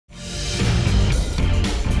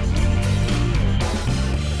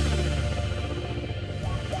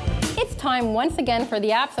time once again for the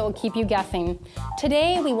apps that will keep you guessing.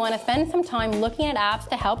 Today, we want to spend some time looking at apps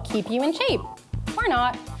to help keep you in shape. Or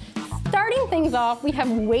not. Starting things off, we have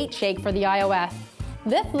WeightShake for the iOS.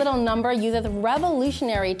 This little number uses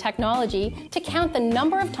revolutionary technology to count the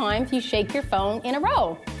number of times you shake your phone in a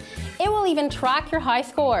row. It will even track your high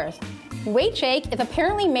scores. WeightShake is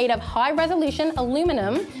apparently made of high-resolution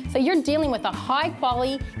aluminum, so you're dealing with a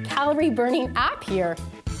high-quality, calorie-burning app here.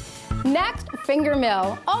 Next,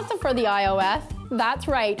 FingerMill, also for the iOS. That's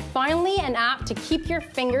right, finally an app to keep your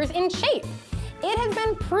fingers in shape. It has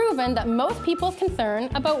been proven that most people's concern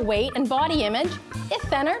about weight and body image is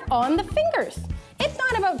centered on the fingers. It's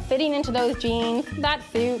not about fitting into those jeans, that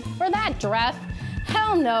suit, or that dress.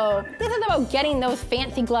 Hell no, this is about getting those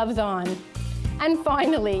fancy gloves on. And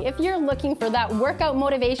finally, if you're looking for that workout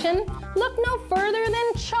motivation, look no further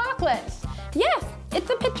than chocolates. Yes, it's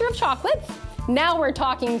a picture of chocolates. Now we're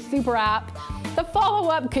talking super app. The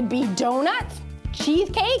follow-up could be donuts,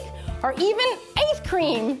 cheesecake, or even ice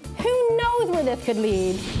cream. Who knows where this could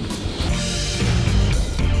lead?